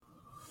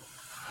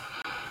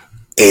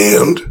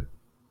And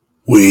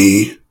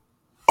we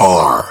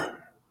are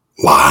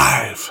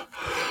live.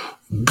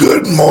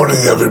 Good morning,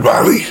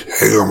 everybody.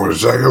 Hang on one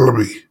second. Let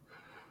me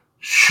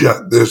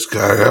shut this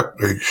guy up.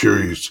 Make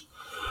sure he's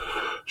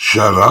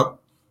shut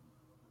up.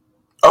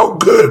 Oh,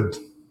 good.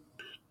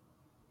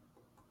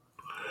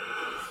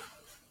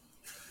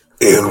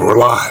 And we're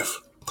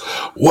live.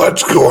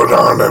 What's going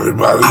on,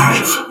 everybody?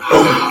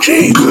 Oh,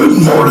 gee.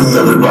 Good morning,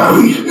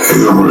 everybody.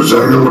 Hang on one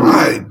second.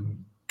 My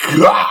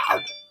God.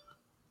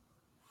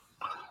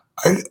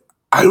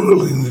 I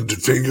really need to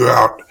figure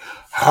out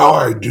how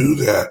I do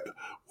that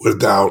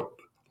without,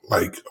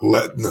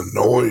 letting the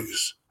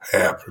noise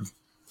happen.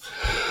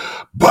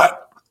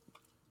 But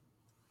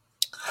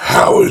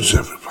how is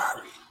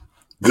everybody?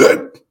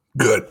 Good?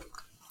 Good.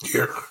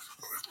 Here,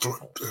 let's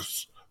flip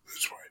this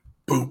way.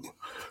 Boom.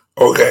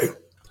 Okay.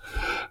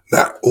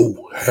 Now,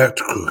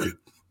 hat's crooked.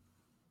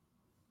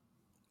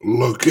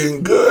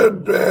 Looking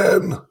good,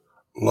 Ben.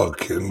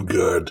 Looking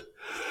good.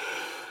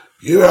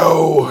 You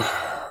know,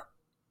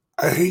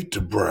 I hate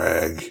to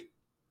brag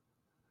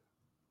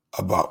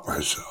about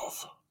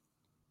myself.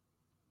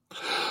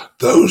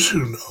 Those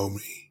who know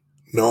me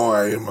know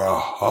I am a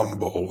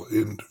humble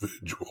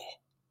individual.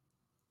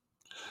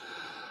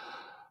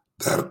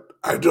 That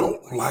I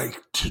don't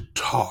like to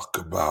talk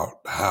about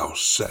how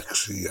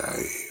sexy I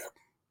am.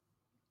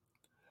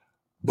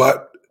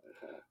 But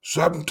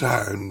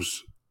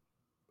sometimes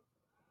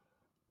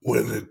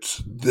when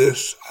it's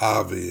this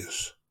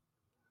obvious,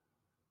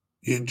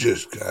 you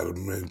just gotta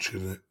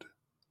mention it.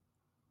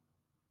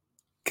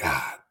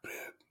 God,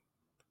 Ben,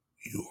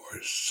 you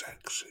are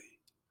sexy.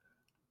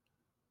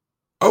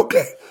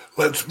 Okay,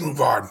 let's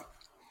move on.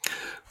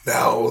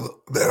 Now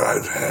that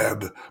I've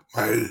had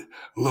my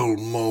little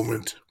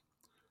moment.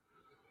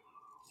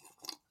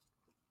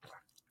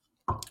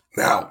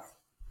 Now,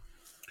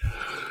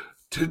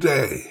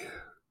 today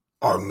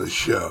on the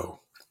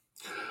show,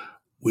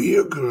 we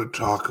are going to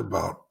talk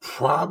about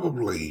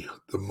probably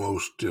the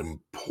most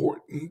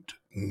important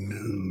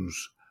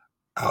news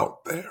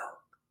out there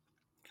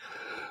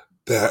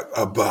that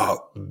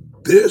about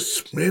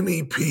this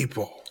many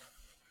people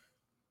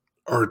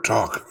are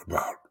talking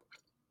about.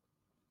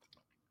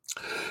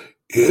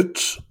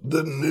 It's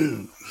the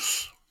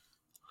news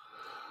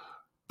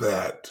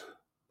that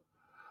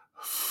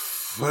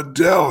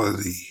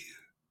Fidelity,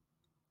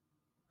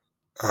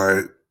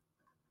 all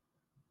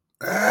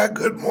right,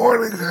 good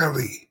morning,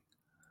 honey.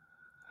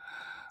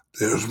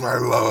 There's my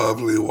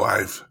lovely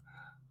wife.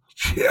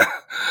 Yeah,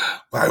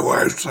 my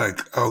wife's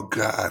like, oh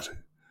God.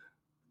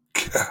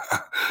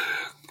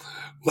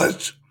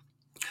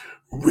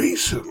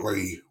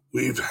 Recently,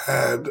 we've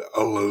had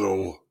a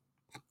little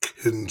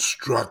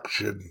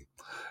construction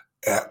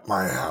at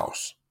my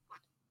house.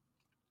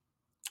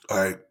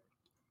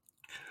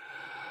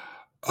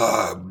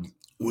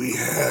 We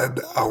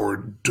had our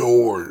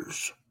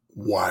doors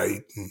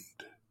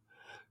widened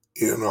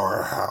in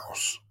our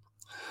house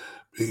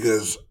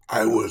because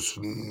I was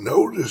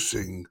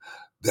noticing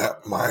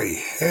that my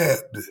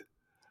head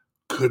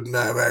could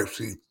not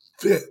actually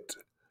fit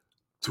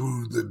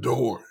through the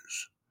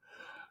doors.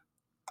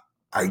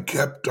 I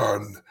kept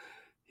on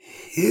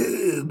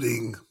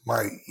hitting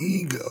my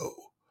ego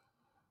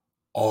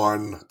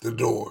on the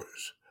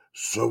doors,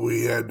 so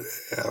we had to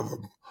have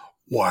them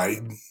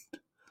widened.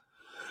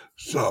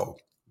 So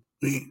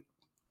we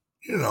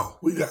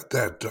got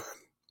that done.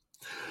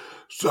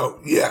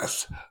 So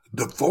yes,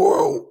 the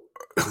 40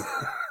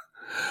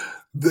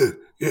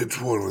 it's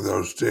one of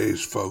those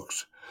days,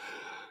 folks.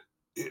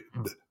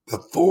 The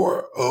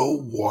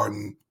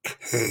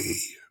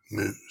 401k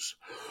news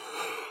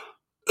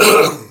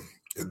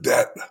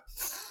that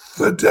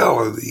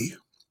Fidelity,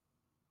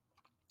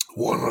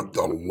 one of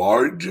the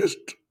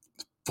largest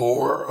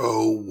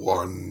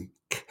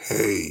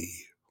 401k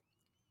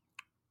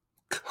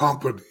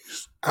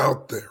companies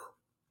out there,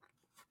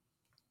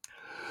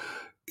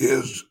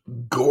 is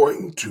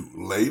going to,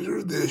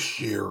 later this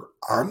year,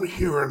 I'm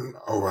hearing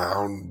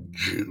around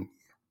June,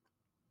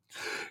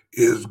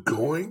 is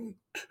going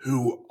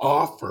to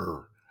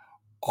offer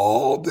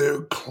all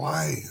their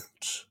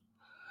clients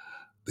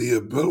the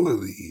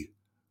ability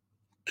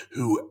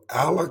to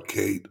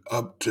allocate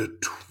up to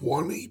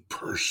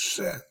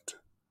 20%,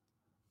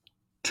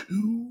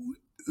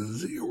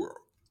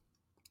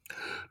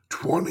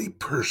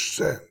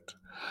 20%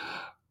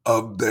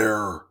 of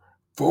their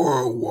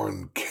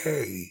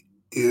 401k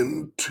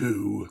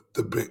into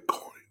the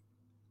Bitcoin.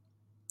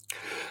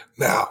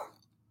 Now,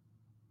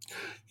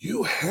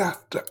 you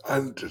have to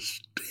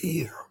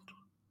understand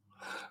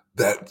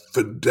that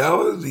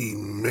Fidelity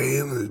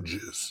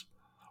manages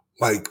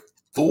like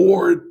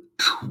 $4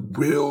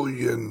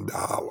 trillion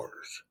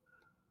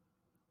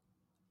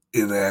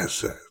in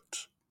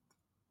assets.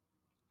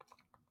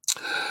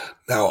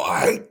 Now,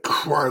 I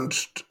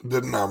crunched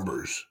the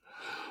numbers,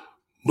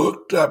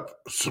 looked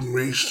up some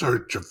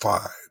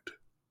researchified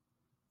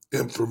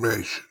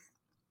information.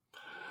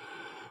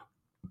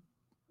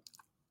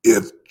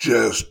 If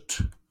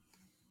just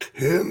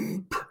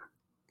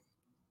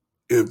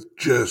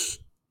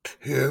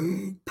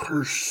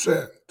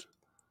 10%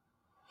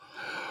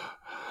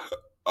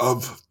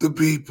 of the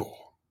people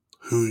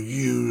who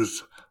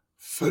use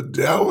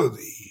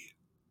Fidelity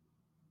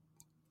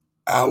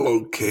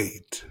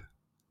allocate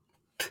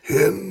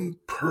 10%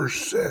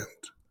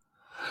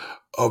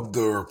 of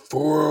their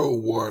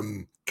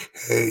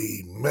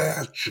 401k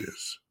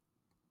matches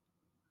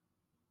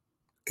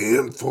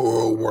and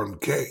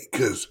 401k.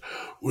 Because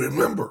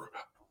remember,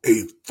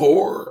 a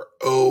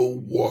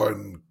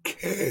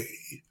 401k,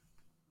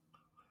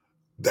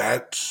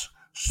 that's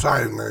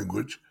sign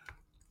language.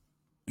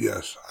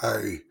 Yes,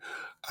 I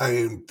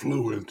am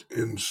fluent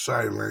in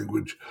sign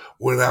language.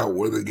 Went out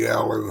with a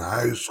gal in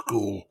high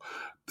school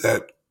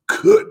that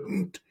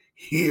couldn't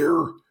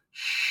hear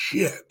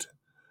shit,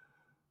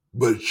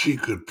 but she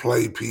could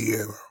play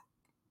piano.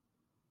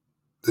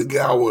 The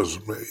gal was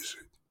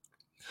amazing.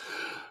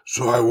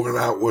 So I went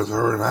out with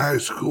her in high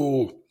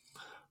school.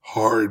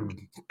 Hard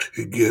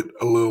to get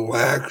a little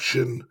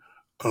action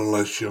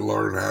unless you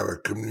learn how to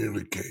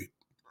communicate.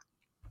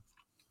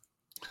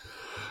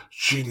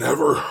 She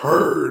never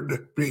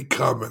heard me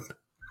coming.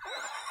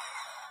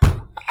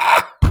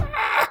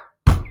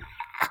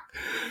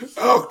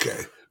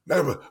 Okay,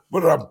 never,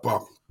 but I'm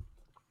bummed.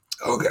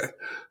 Okay,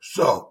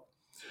 so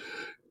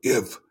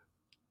if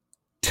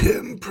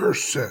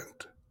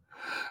 10%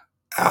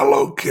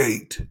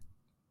 allocate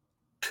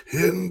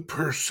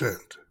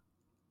 10%,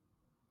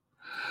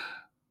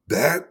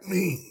 that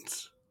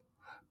means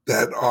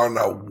that on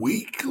a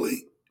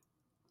weekly,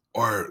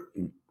 or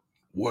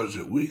was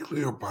it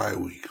weekly or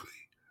bi-weekly?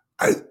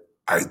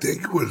 I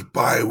think it was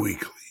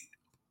bi-weekly,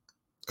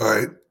 all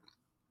right?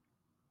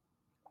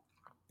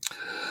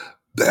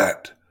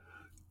 That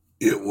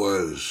it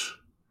was,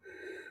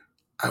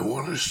 I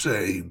want to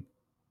say,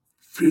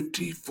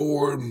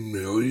 $54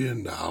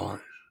 million.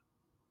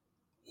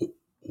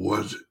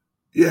 Was it?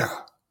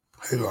 Yeah.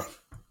 Hang on.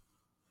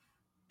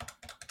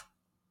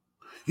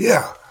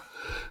 Yeah.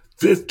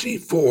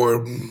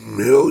 $54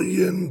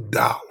 million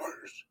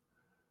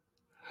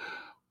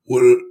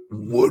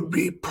would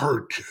be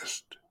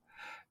purchased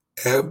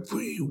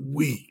every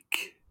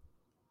week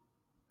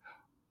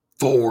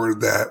for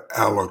that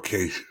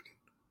allocation.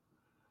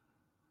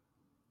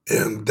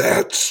 And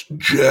that's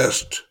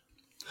just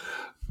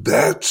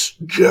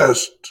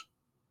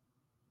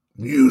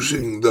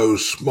using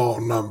those small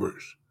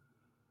numbers.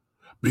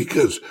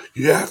 Because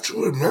you have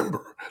to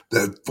remember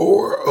that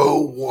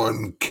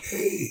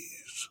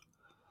 401ks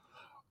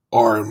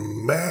are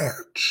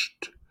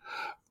matched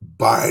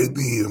by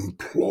the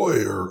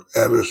employer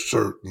at a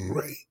certain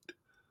rate.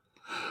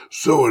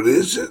 So it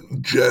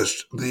isn't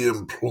just the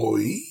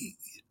employee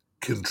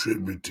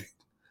contributing,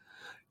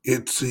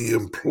 it's the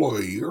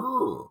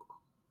employer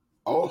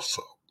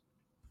also.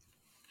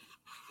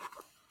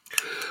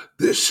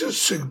 This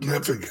is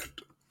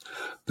significant.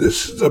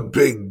 This is a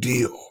big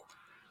deal,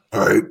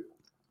 all right?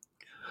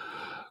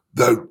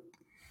 The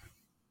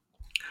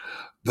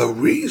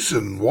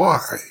reason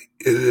why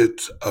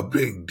it's a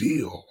big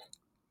deal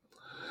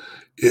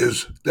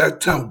is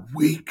that's a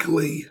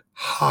weekly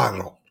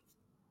hodl,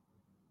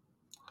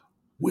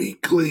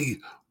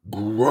 weekly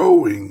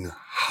growing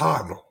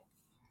hodl.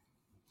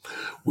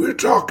 We're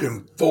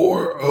talking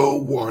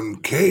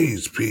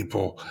 401ks,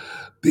 people.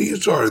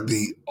 These are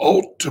the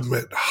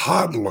ultimate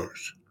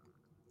hodlers.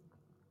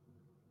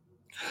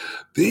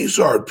 These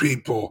are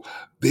people,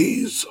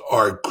 these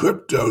are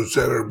cryptos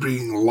that are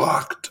being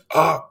locked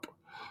up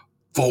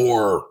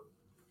for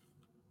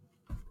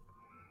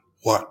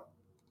what,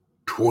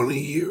 20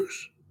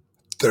 years,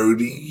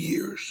 30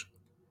 years?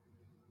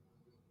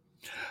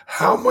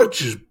 How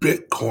much is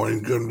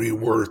Bitcoin going to be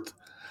worth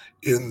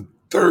in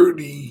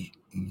 30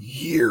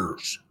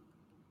 years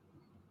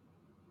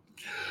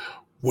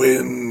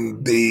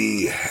when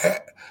the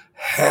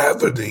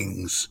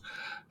halvenings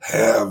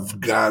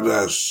have got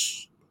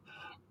us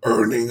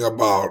earning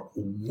about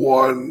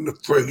one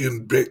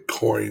friggin'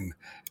 Bitcoin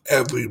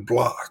every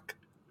block,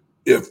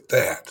 if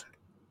that?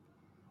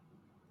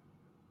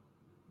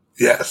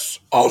 Yes,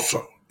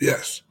 also,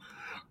 yes,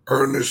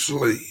 Ernest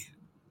Lee.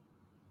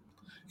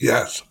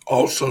 Yes,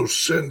 also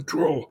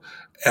Central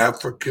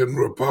African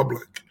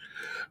Republic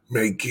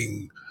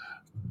making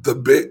the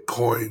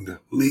Bitcoin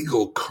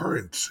legal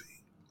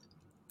currency.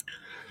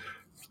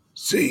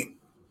 See,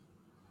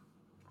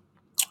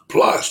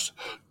 plus,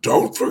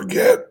 don't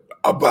forget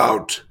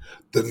about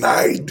the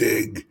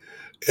NYDIG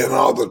and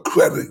all the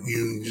credit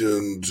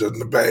unions and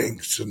the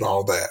banks and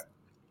all that.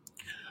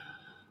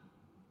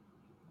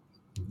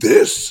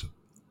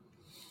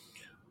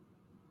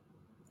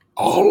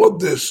 All of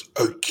this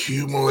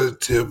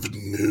accumulative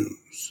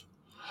news,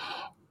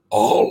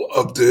 all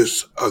of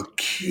this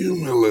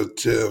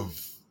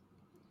accumulative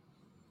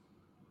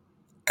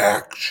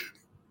action,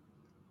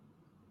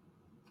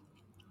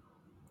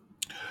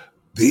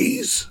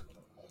 these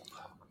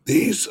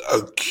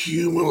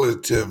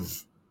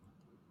accumulative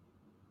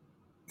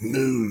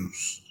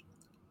news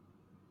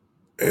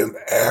and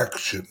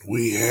action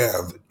we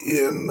have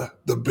in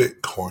the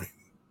Bitcoin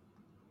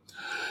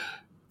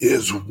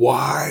is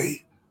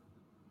why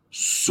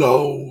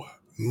so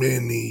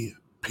many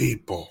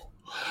people,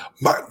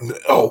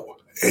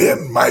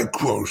 And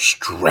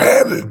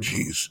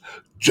MicroStrategies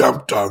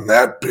jumped on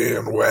that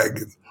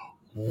bandwagon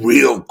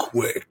real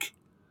quick.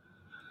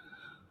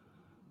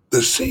 The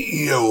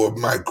CEO of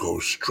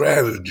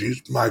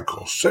MicroStrategies,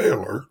 Michael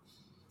Saylor,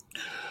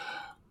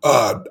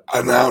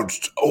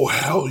 announced, oh,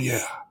 hell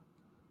yeah,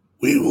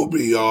 we will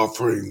be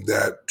offering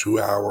that to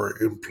our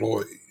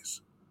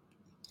employees.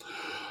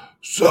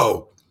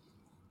 So,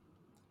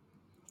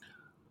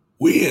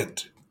 we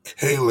at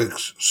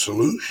Calyx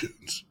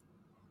Solutions,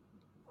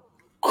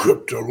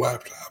 crypto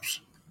laptops,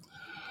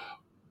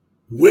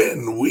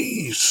 when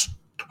we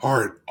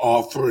start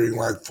offering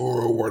like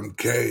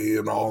 401k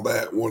and all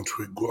that once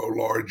we grow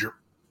larger,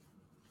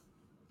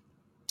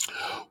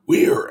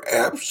 we are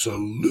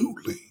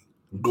absolutely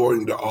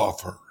going to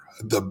offer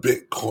the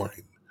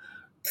Bitcoin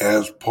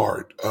as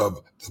part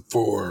of the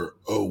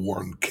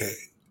 401k.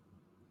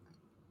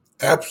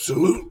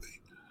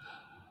 Absolutely.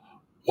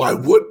 Why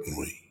wouldn't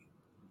we?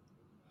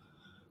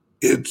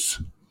 This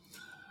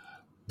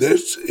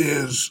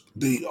is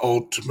the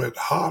ultimate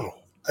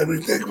hodl. I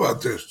mean, think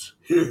about this.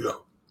 Here you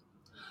go.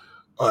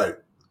 All right.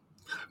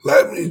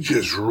 Let me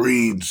just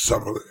read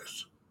some of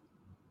this.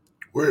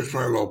 Where's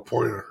my little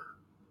pointer?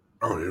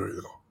 Oh, here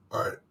we go.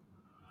 All right.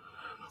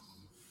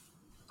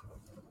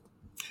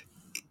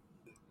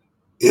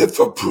 If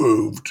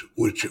approved,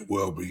 which it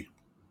will be,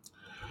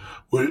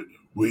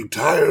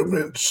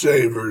 retirement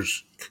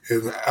savers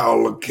can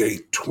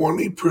allocate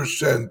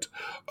 20%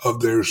 of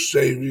their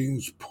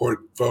savings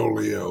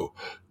portfolio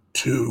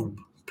to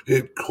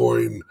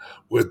Bitcoin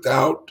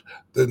without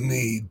the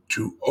need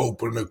to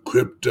open a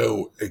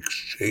crypto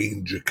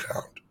exchange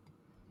account.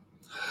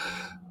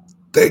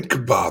 Think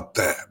about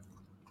that.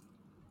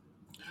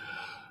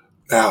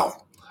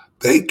 Now,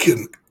 they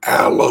can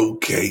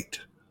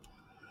allocate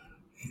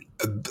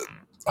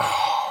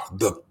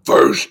the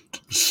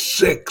first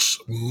 6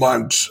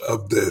 months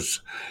of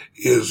this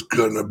is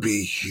going to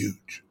be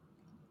huge.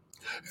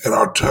 And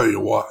I'll tell you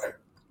why.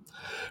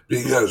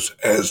 Because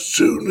as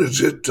soon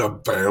as it's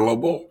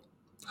available,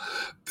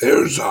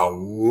 there's a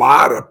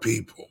lot of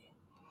people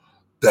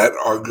that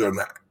are going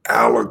to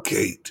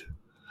allocate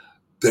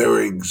their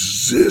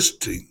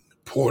existing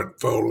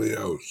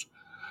portfolios.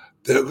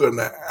 They're going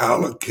to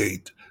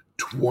allocate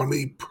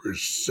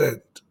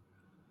 20%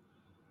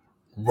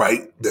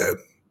 right then.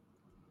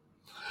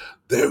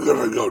 They're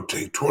going to go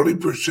take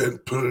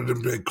 20%, put it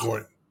in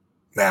Bitcoin.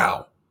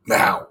 Now,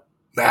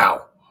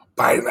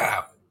 buy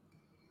now.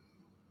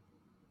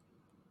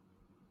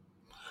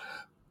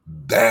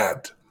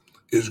 That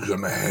is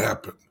going to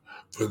happen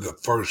for the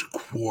first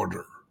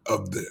quarter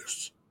of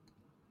this.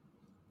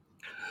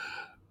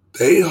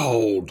 They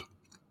hold,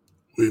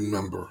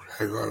 remember,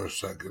 hang on a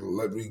second,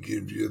 let me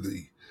give you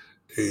the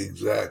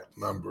exact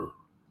number.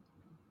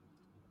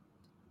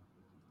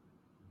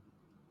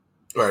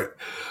 All right.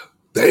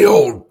 They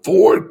hold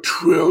 $4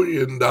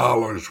 trillion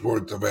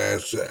worth of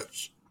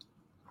assets.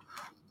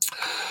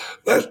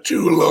 Let's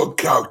do a little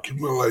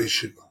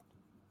calculation.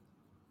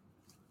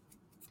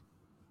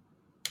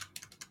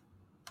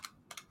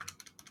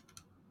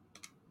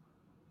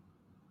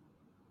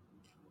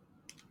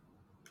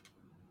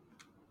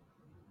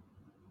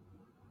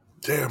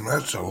 Damn,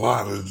 that's a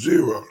lot of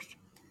zeros.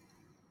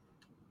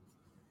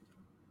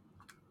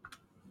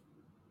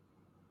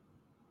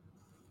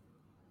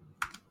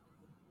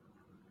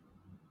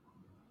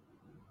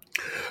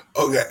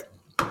 Okay.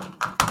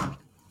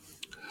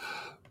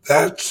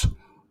 That's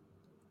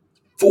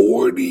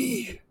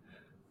 40.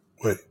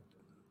 Wait.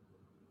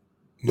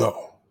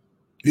 No.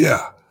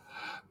 Yeah.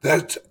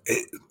 That's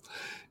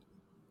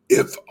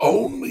if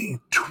only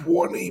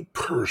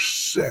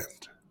 20%.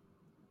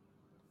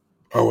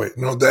 Oh wait,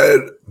 no,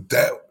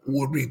 that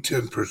would be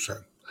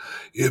 10%.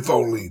 If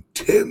only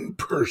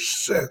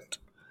 10%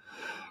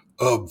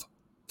 of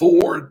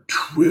 $4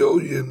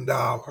 trillion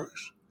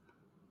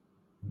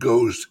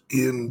goes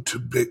into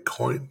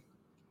Bitcoin,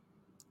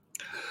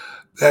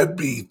 that'd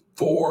be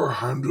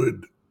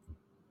 400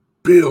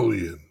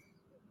 billion.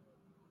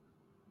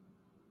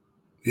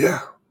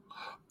 Yeah,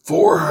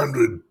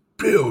 $400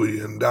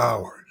 billion.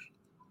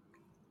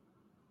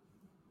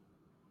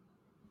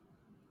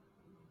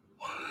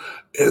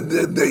 And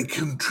then they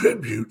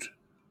contribute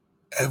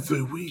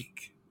every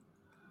week.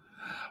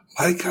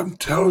 Like I'm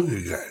telling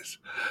you guys,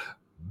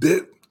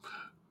 this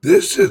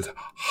is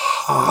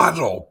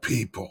hodl,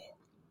 people.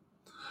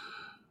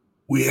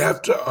 We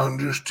have to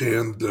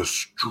understand the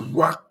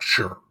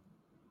structure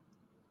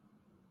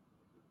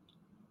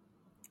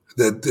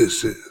that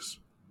this is.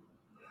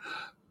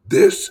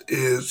 This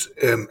is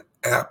an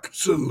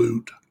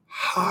absolute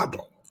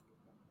hodl.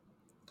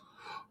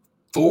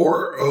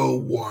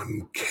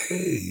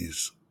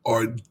 401ks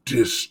are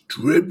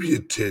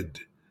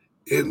distributed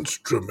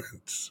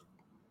instruments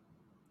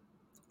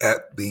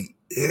at the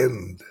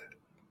end.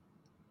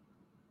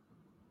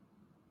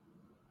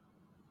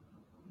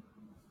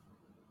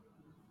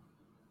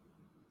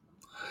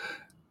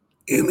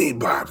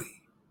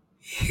 Anybody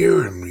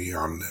hearing me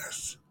on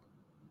this?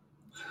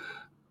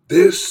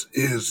 This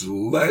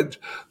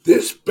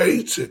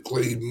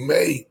basically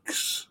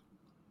makes,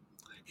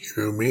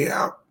 hear me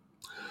out,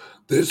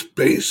 This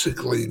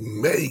basically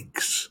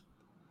makes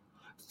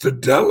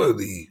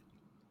Fidelity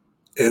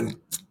and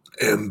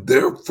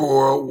their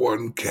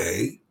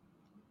 401k,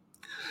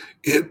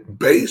 it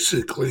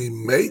basically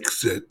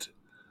makes it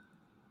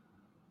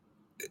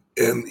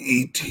an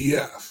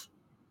ETF.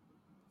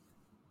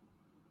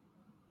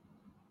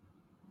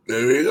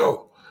 There you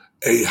go.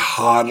 A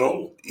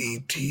HODL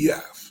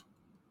ETF,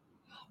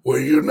 where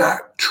you're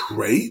not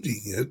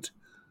trading it,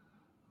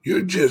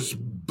 you're just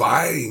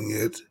buying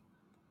it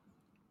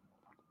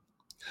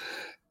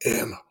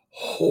and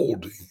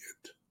holding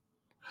it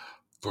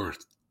for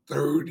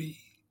 30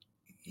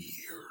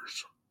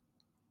 years.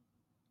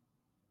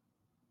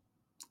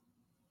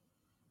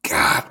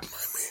 God,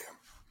 my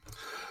man.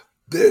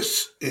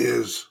 This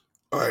is,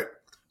 all right,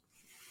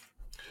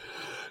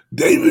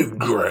 David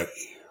Gray,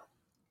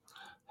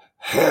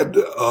 head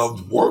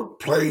of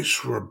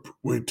workplace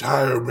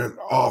retirement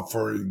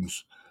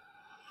offerings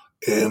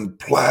and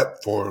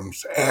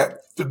platforms at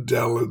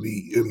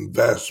Fidelity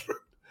Investment,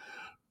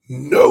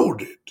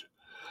 noted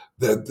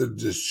that the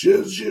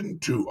decision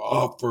to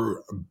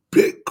offer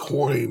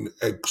Bitcoin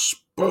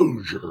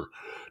exposure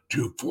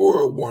to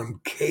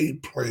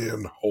 401k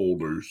plan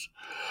holders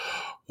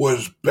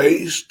was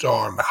based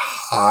on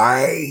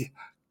high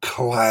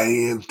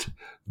client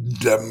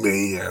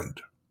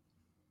demand.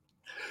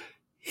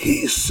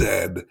 He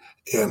said,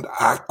 and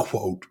I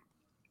quote,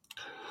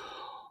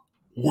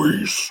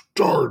 "We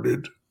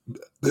started,"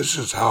 this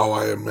is how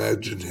I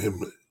imagine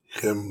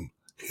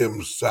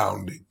him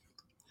sounding.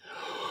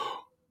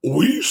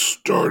 "We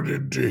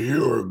started to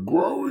hear a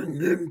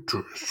growing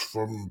interest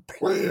from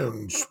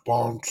plan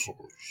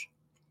sponsors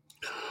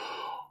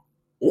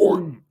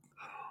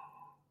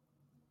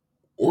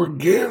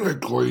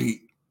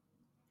organically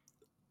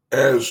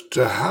as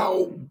to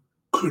how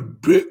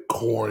could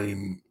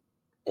Bitcoin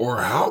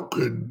or how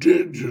could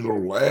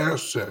digital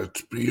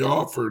assets be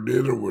offered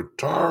in a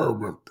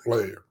retirement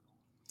plan.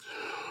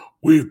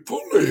 We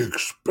fully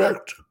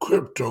expect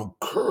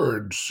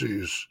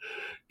cryptocurrencies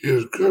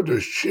is going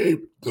to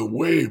shape the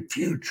way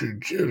future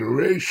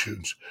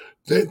generations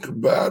think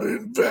about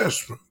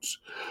investments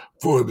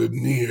for the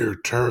near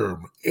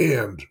term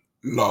and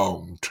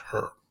long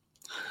term."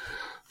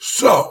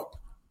 So,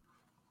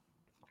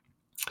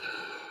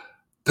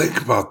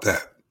 think about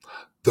that.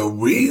 The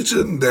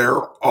reason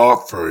they're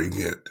offering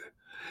it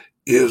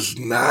is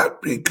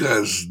not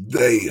because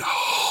they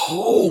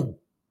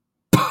hope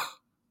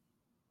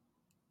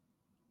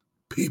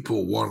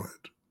people want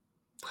it.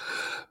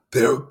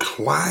 Their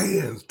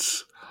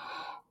clients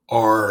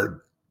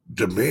are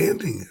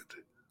demanding it.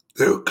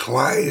 Their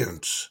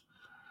clients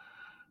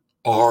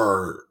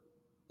are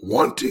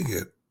wanting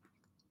it.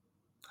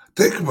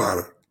 Think about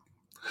it.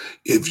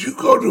 If you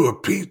go to a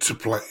pizza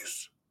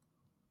place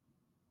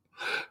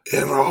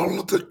and all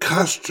of the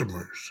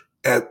customers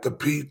at the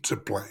pizza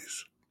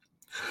place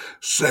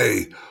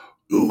say,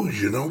 "Ooh,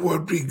 you know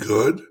what'd be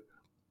good?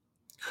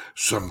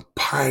 Some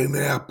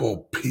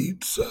pineapple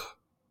pizza."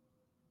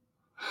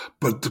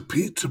 But the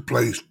pizza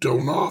place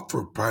don't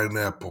offer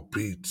pineapple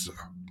pizza.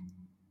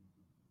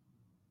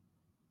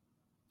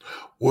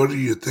 What do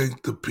you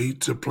think the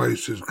pizza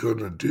place is going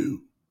to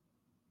do?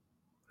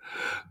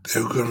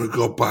 They're going to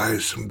go buy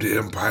some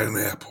damn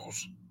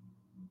pineapples.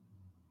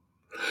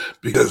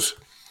 Because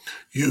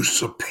you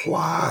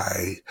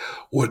supply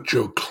what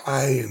your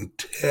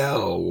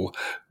clientele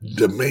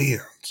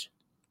demands.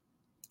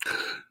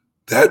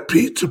 That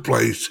pizza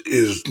place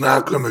is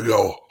not going to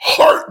go,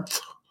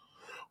 "Hearth,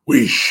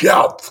 we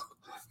shalt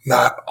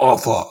not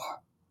offer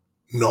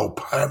no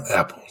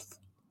pineapples.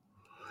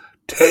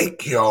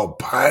 Take your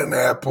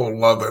pineapple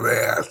loving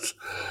ass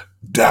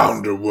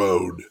down the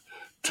road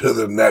to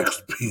the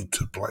next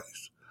pizza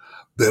place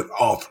that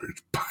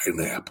offers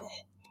pineapple.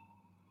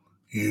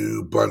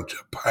 You bunch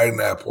of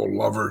pineapple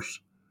lovers."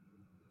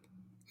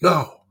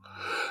 No,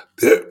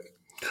 the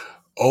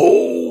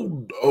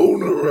old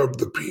owner of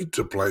the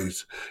pizza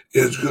place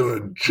is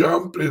going to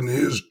jump in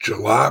his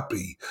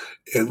jalopy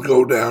and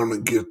go down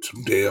and get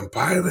some damn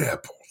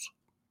pineapples.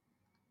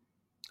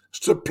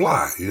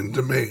 Supply and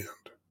demand.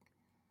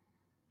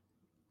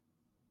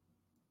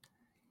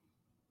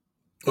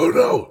 Oh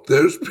no,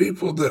 there's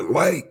people that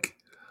like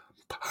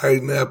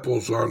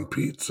pineapples on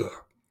pizza.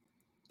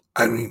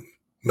 I mean,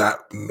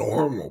 not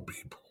normal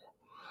people,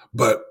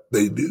 but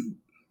they do.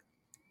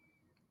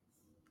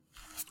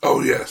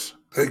 Oh yes,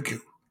 thank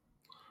you.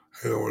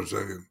 Hang on 1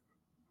 second.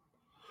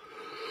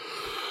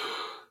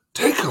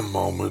 Take a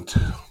moment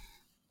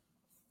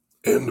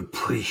and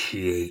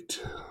appreciate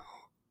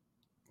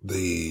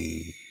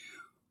the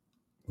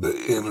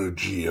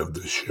energy of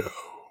the show.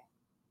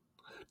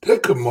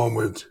 Take a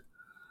moment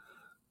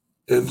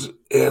and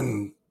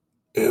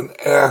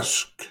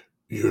ask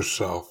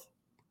yourself,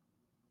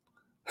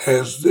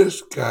 has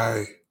this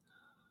guy,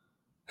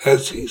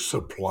 has he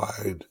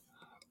supplied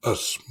a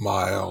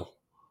smile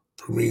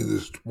for me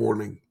this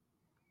morning?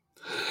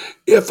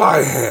 If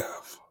I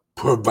have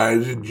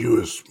provided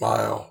you a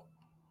smile,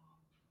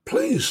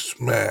 please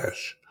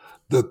smash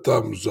the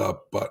thumbs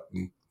up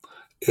button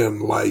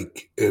and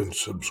like and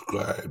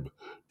subscribe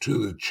to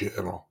the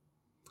channel.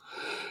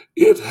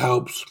 It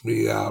helps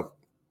me out.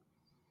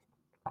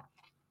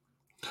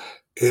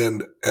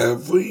 And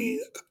every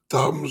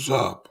thumbs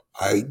up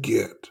I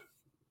get,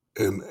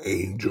 an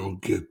angel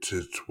gets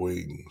its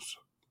wings.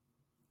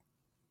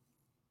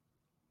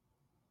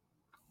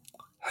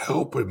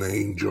 Help an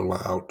angel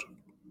out.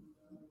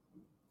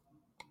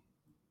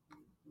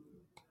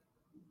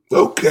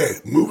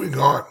 Okay, moving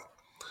on.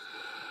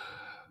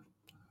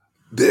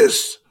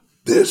 This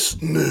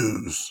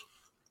news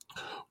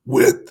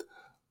with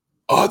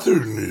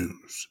other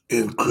news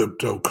in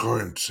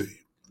cryptocurrency,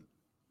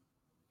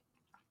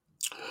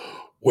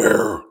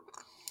 where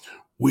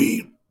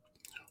we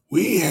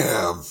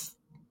have,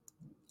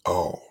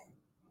 oh,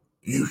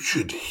 you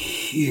should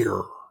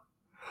hear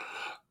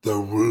the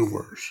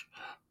rumors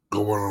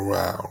going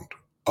around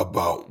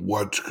about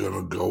what's going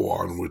to go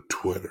on with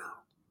Twitter.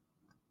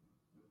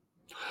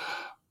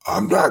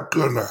 I'm not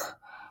gonna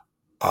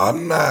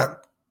I'm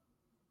not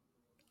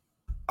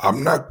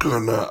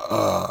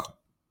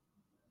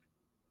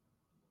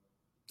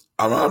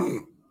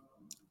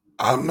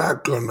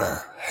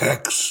gonna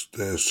hex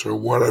this or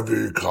whatever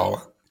you call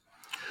it.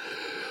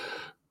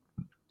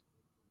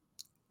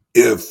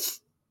 If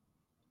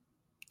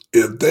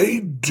they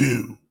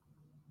do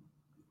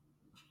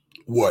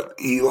what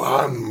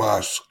Elon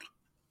Musk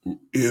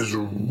is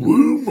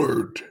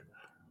rumored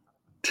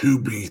to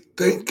be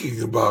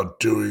thinking about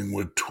doing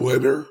with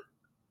Twitter,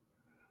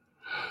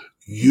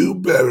 you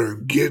better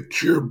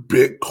get your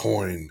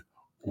Bitcoin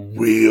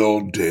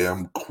real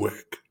damn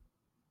quick.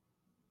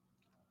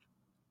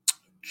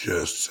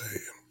 Just saying.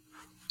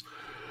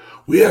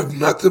 We have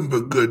nothing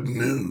but good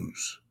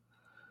news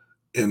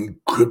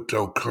in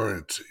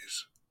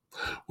cryptocurrencies.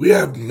 We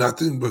have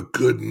nothing but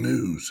good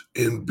news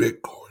in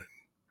Bitcoin.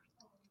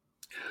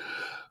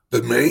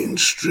 The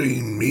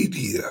mainstream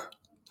media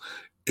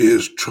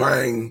is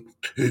trying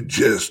to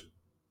just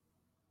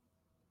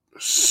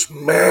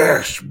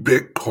smash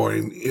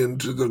Bitcoin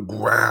into the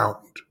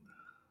ground,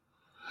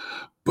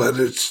 but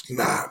it's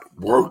not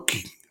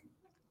working.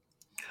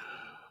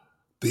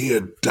 The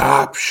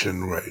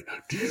adoption rate.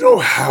 Do you know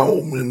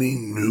how many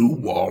new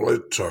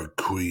wallets are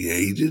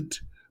created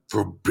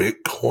for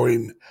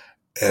Bitcoin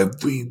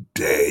every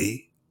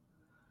day?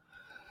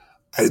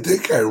 I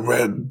think I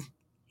read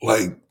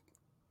like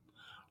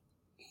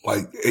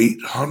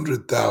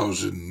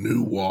 800,000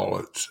 new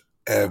wallets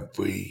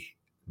every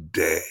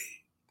day.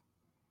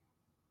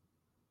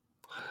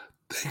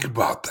 Think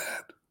about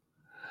that.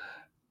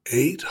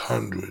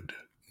 800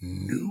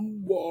 new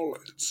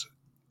wallets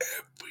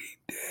every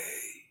day.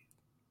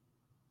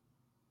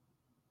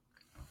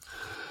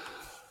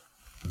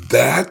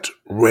 That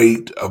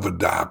rate of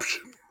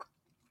adoption.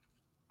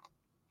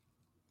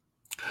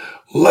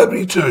 Let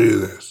me tell you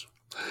this.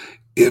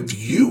 If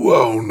you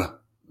own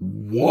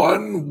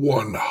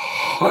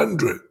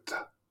 1/100th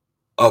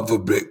of a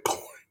Bitcoin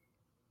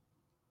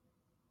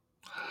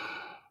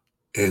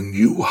and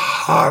you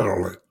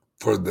hodl it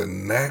for the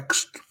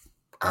next,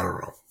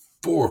 4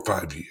 or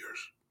 5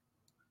 years,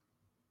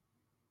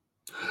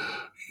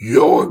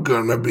 you're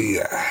gonna be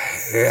a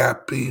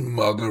happy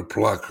mother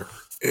plucker.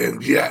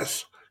 And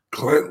yes,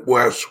 Clint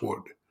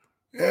Westwood.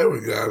 Yeah,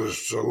 we got a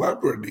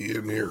celebrity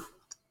in here.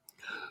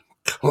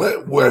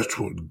 Clint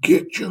Westwood,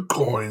 get your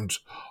coins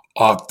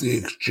off the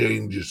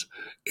exchanges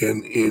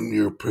and in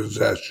your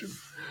possession.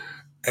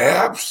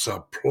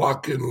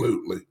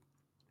 Abso-plucking-lutely.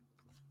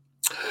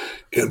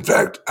 In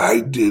fact,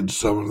 I did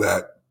some of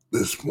that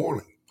this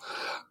morning.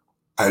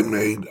 I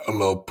made a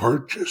little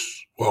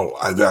purchase. Well,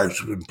 I've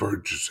actually been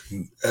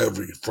purchasing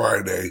every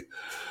Friday,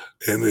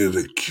 and it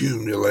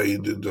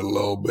accumulated a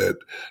little bit,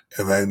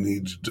 and I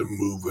needed to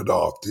move it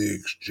off the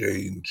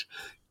exchange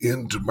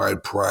into my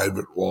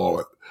private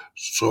wallet.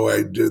 So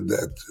I did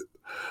that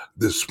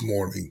this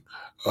morning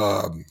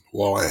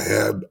while I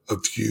had a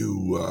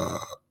few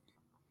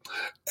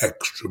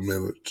extra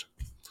minutes.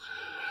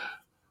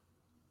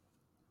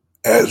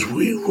 As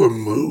we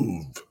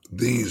remove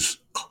these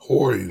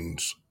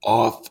coins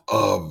off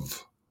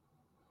of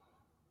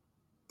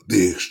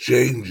the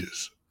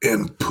exchanges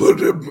and put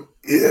them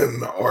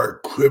in our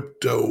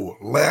crypto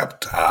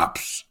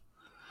laptops,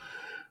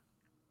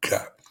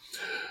 God,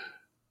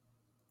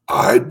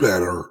 I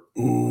better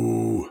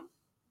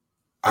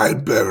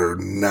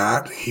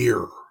not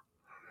hear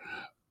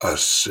a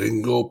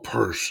single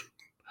person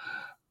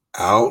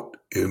out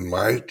in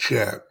my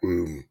chat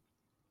room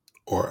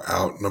or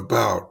out and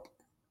about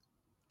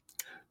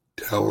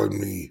telling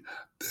me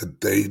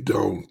that they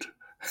don't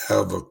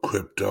have a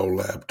crypto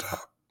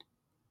laptop.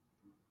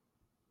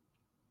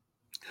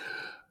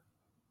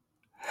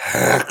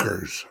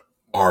 Hackers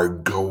are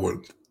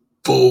going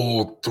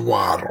full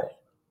throttle.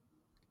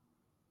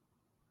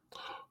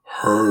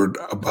 Heard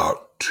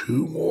about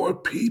 2 more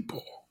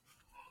people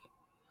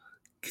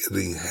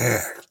getting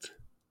hacked.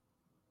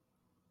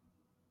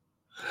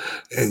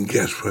 And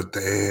guess what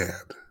they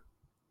had?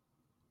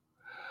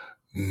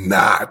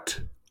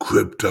 Not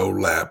crypto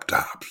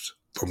laptops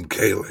from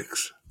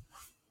Calyx.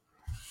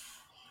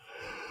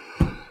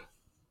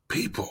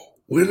 People,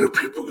 when are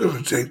people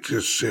going to take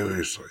this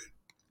seriously?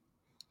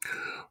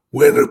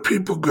 When are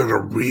people going to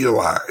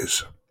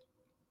realize,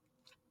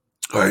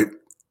 right?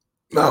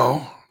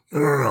 No.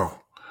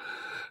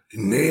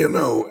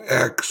 Nano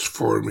X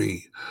for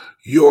me.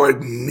 Your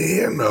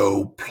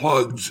Nano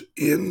plugs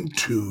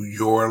into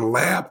your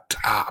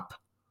laptop.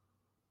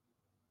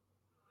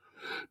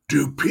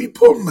 Do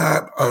people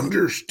not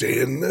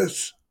understand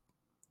this?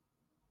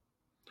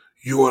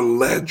 Your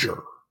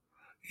Ledger,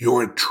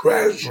 your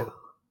Trezor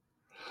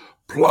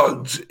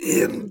plugs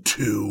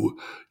into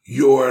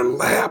your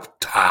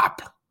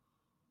laptop.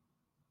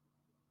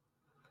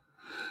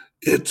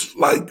 It's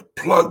like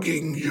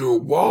plugging your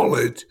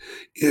wallet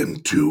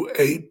into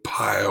a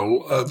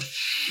pile of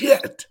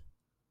shit.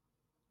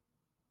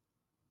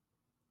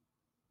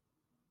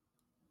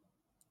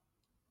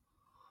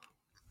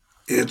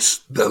 It's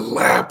the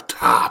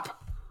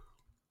laptop.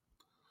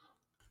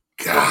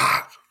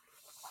 God.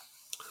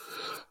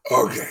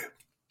 Okay.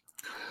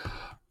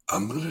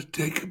 I'm going to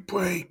take a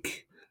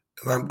break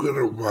and I'm going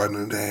to run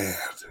an ad.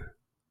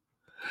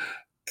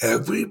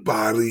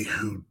 Everybody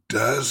who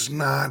does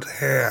not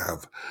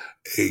have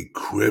a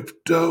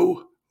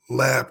crypto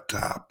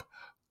laptop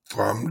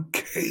from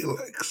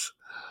Calyx,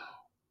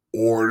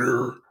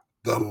 order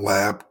the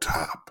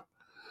laptop.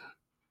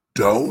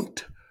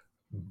 Don't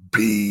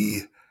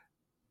be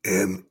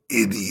an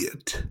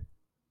idiot.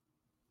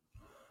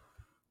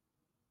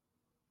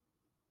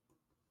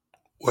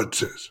 What's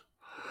this?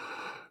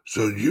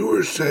 So you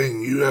were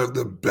saying you have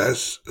the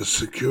best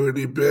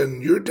security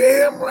bin? You're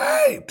damn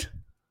right.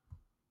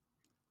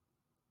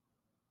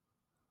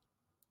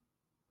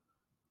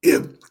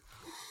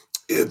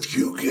 If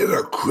you get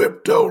a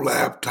crypto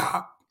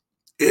laptop,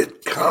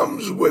 it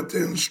comes with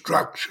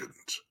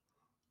instructions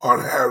on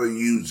how to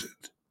use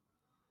it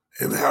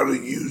and how to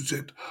use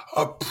it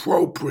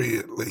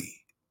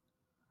appropriately.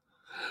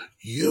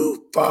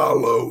 You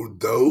follow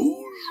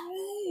those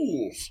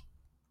rules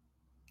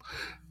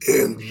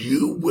and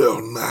you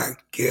will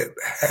not get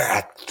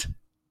hacked.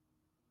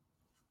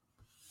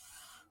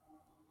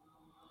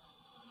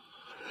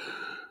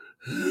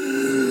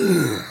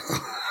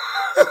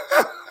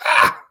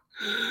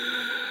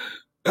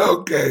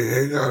 Okay,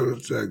 hang on a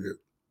second.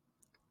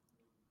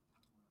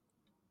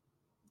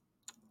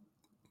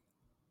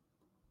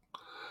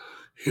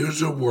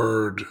 Here's a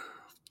word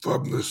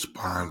from the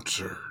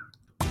sponsor.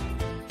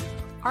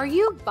 Are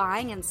you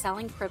buying and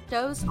selling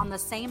cryptos on the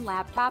same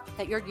laptop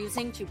that you're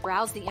using to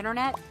browse the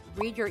internet,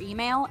 read your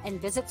email,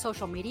 and visit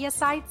social media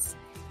sites?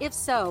 If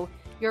so,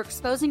 you're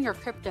exposing your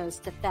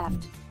cryptos to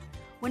theft.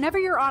 Whenever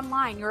you're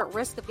online, you're at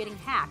risk of getting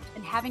hacked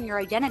and having your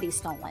identity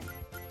stolen.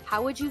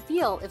 How would you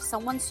feel if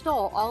someone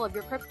stole all of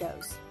your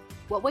cryptos?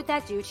 What would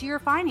that do to your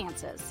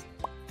finances?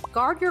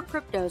 Guard your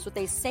cryptos with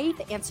a safe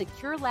and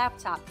secure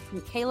laptop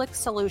from Calyx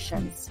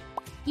Solutions.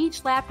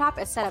 Each laptop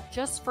is set up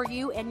just for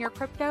you and your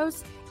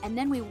cryptos, and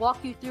then we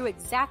walk you through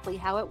exactly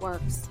how it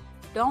works.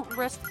 Don't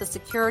risk the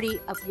security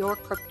of your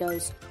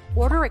cryptos.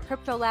 Order a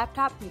crypto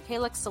laptop from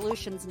Calyx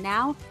Solutions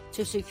now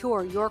to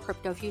secure your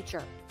crypto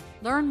future.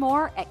 Learn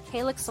more at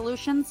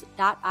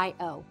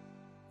calyxsolutions.io.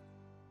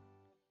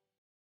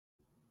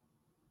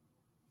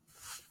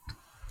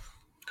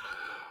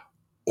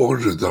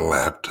 Order the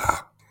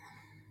laptop.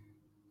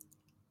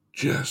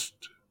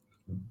 Just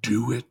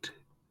do it.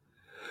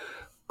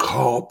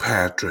 Call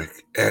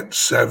Patrick at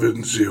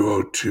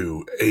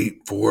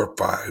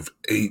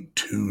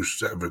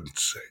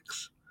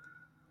 702-845-8276.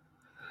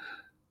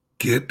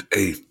 Get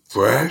a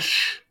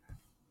fresh,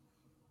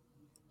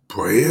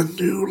 brand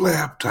new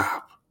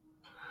laptop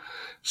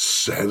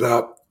set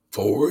up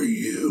for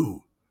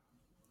you,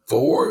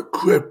 for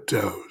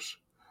cryptos,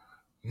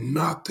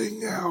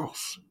 nothing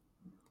else.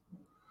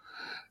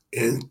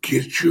 And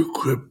get your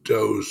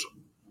cryptos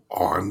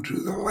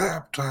onto the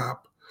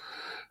laptop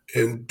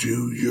and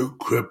do your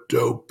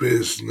crypto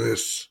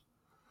business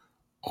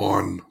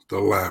on the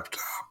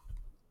laptop.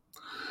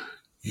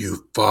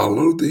 You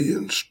follow the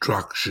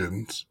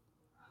instructions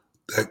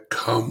that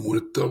come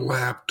with the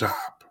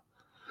laptop,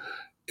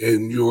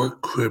 and your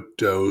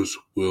cryptos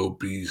will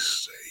be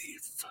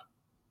safe.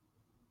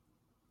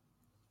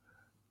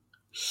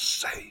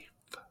 Safe.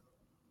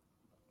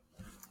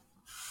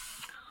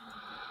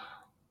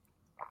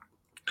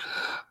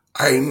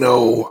 I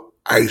know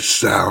I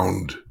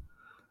sound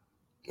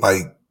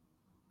like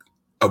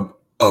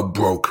a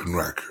broken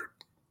record,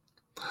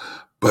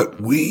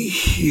 but we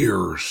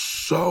hear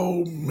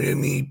so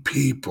many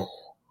people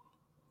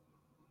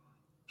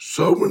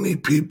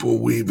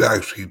we've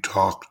actually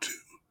talked to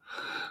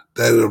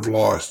that have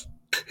lost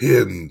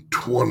 10,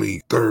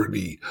 20,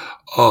 30,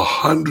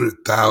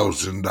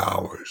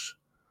 $100,000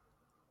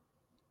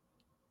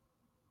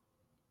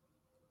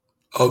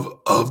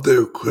 of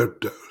their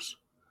cryptos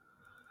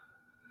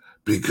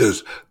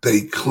because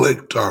they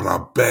clicked on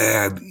a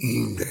bad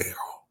email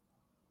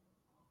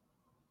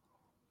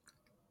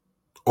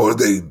or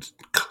they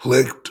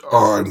clicked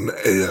on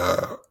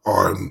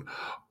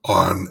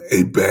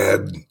a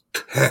bad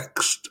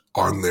text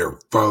on their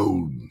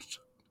phones.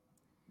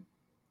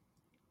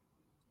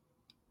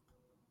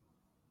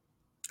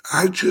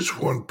 I just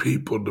want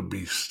people to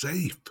be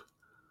safe.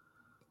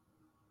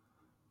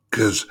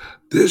 because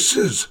this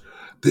is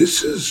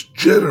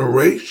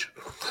generation.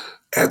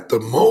 At the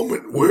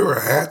moment we're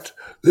at,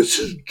 this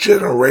is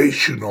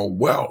generational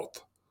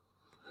wealth.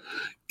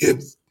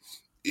 If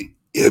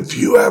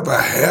you have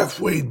a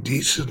halfway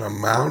decent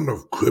amount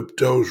of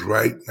cryptos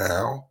right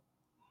now,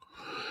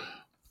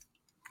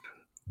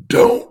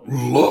 don't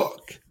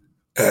look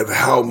at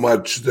how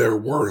much they're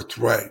worth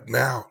right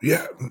now.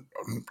 Yeah,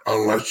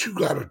 unless you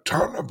got a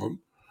ton of them.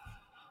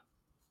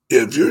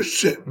 If you're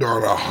sitting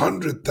on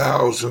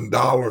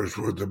 $100,000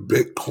 worth of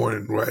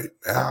Bitcoin right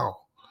now,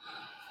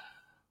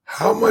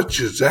 how much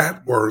is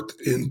that worth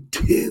in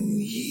 10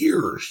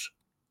 years?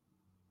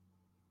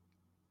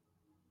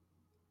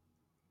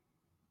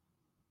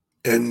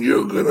 And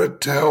you're going to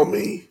tell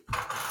me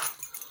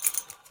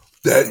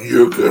that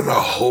you're going to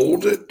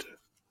hold it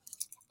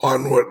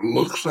on what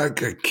looks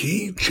like a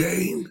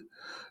keychain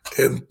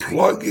and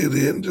plug it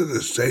into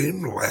the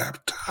same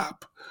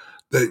laptop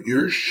that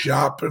you're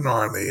shopping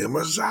on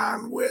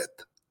Amazon with?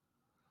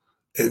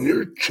 And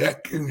you're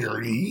checking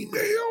your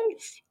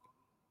emails?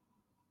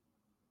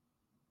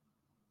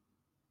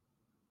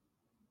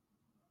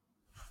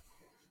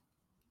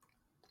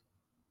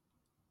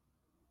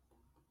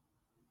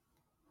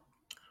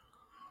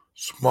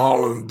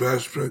 Small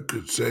investment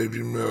could save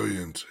you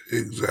millions.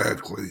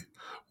 Exactly.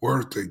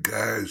 Worth it,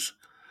 guys.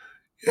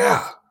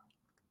 Yeah.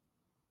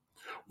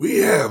 We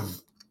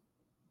have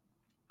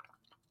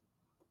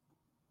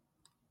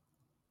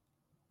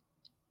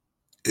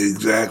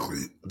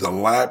exactly. The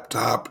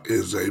laptop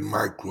is a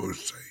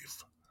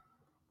microsafe.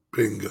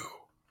 Bingo.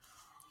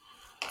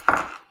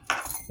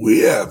 We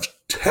have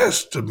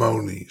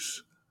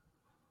testimonies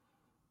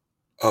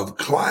of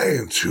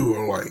clients who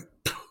are like,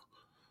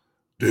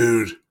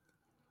 dude,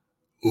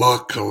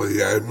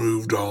 luckily I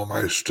moved all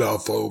my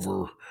stuff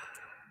over.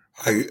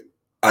 I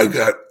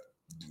got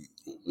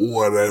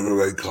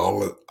whatever they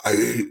call it.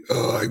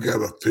 I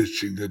got a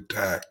phishing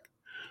attack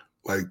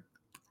like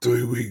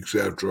 3 weeks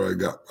after I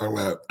got my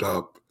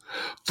laptop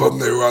from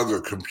their other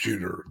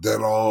computer they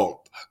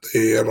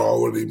had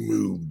already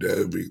moved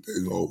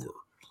everything over.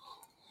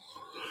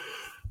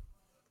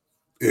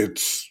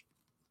 It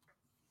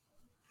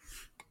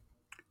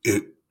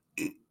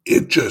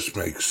just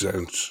makes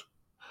sense.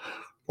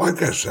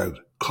 Like I said,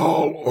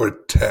 call or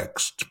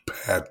text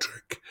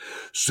Patrick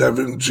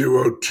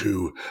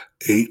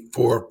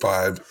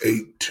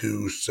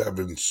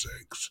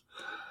 702-845-8276.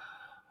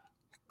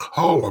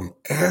 Call him,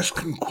 ask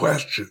him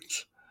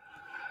questions.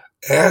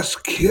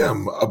 Ask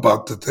him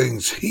about the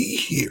things he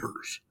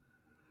hears.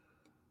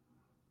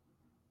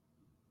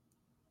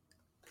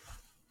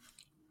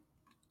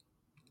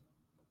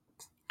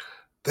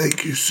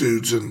 Thank you,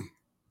 Susan.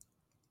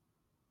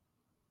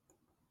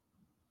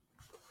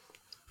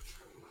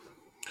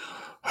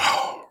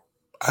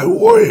 I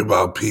worry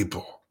about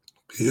people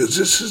because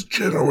this is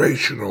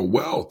generational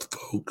wealth,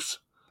 folks.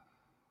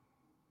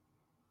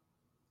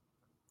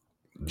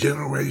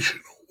 Generational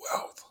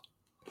wealth.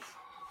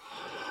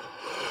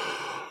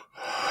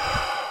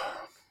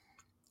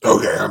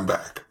 Okay, I'm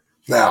back.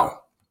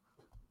 Now,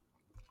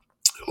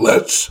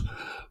 let's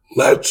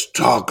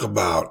talk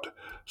about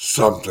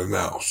something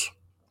else.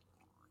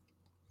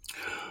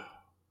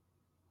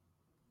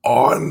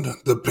 On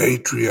the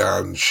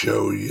Patreon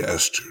show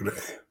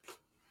yesterday,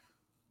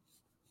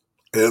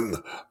 and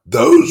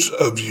those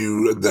of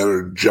you that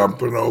are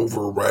jumping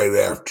over right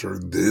after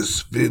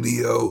this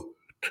video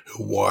to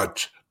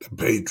watch the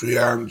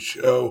Patreon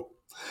show,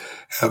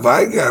 have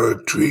I got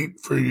a treat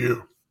for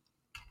you?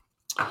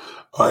 All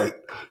right,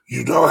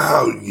 you know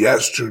how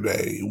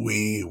yesterday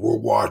we were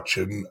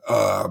watching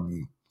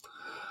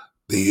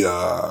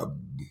the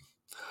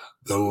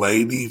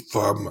lady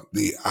from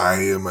the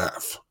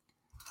IMF.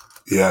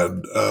 Yeah,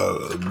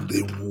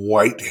 the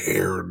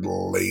white-haired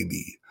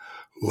lady,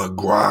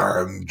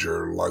 Lagrange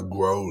or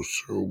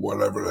Lagros or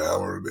whatever the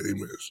hell her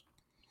name is.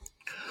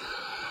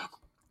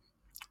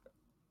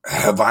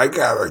 Have I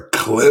got a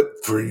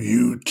clip for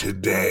you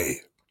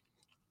today?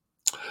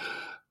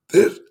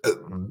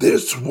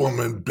 This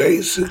woman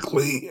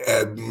basically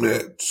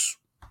admits,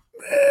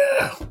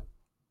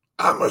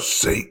 I'm a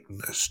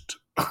Satanist.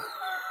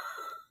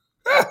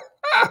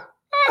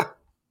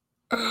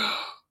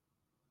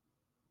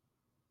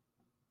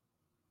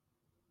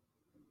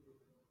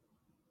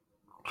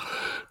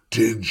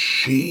 Did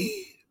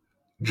she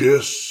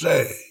just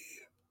say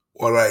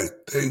what I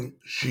think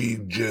she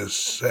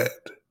just said?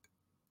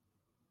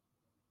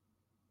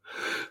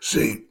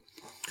 See,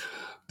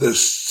 the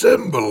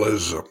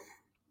symbolism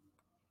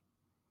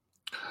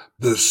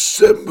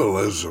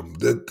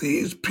that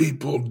these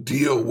people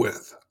deal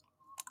with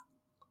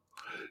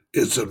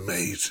is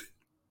amazing.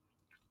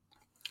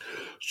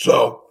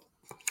 So,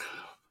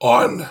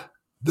 on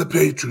the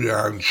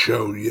Patreon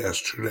show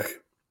yesterday,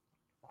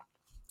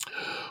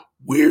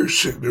 we're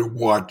sitting there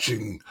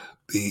watching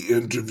the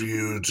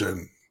interviews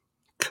and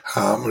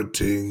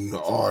commenting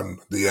on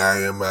the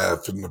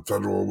IMF and the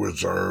Federal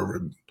Reserve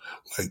and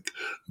like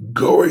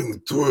going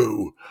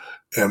through,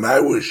 and I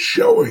was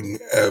showing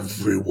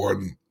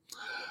everyone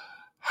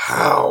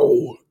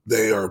how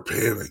they are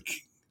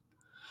panicking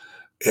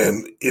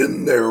and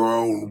in their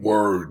own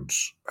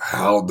words,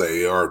 how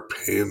they are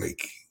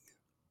panicking.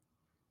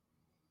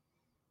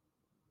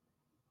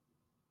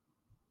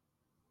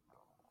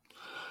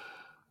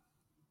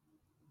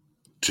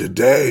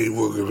 Today,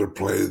 we're going to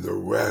play the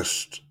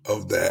rest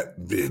of that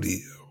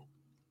video.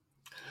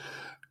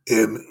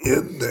 And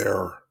in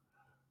there,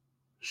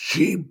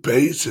 she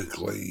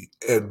basically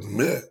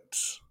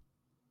admits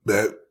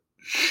that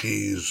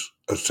she's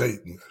a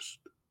Satanist.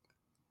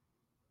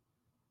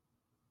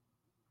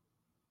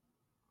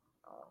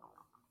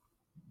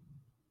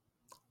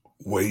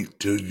 Wait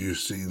till you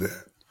see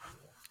that.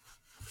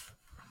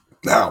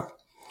 Now,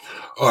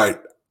 all right,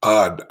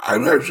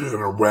 I'm actually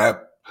going to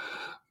wrap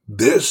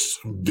this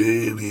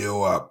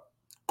video up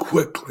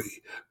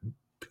quickly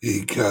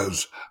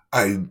because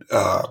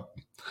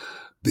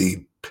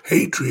the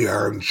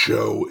Patreon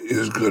show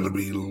is going to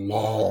be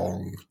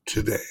long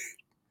today.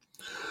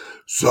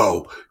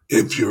 So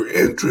if you're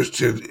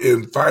interested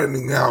in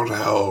finding out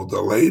how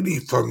the lady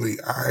from the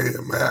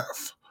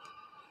IMF,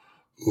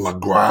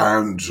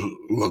 Lagrange,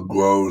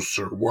 Lagos,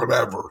 or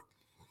whatever,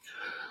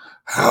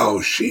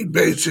 how she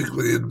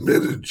basically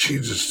admitted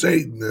she's a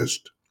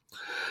Satanist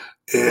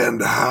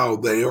and how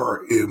they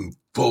are in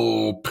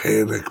full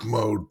panic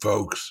mode,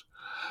 folks.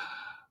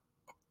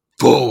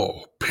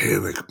 Full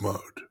panic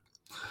mode.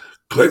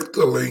 Click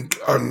the link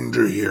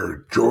under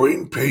here.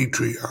 Join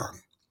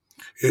Patreon.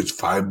 It's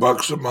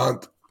 $5 a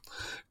month.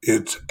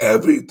 It's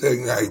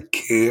everything I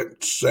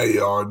can't say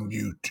on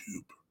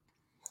YouTube.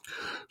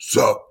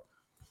 So,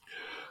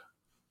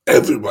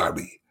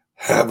 everybody,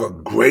 have a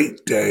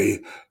great day,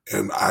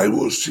 and I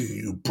will see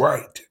you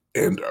bright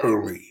and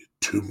early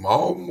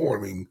tomorrow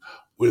morning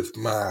with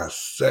my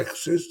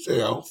sexy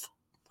self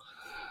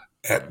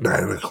at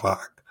 9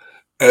 o'clock.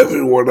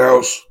 Everyone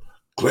else,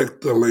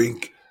 click the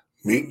link.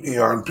 Meet me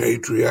on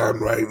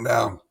Patreon right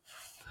now.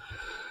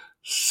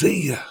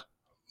 See ya.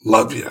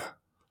 Love ya.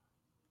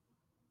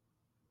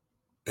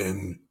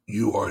 And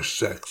you are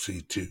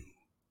sexy too,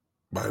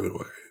 by the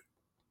way.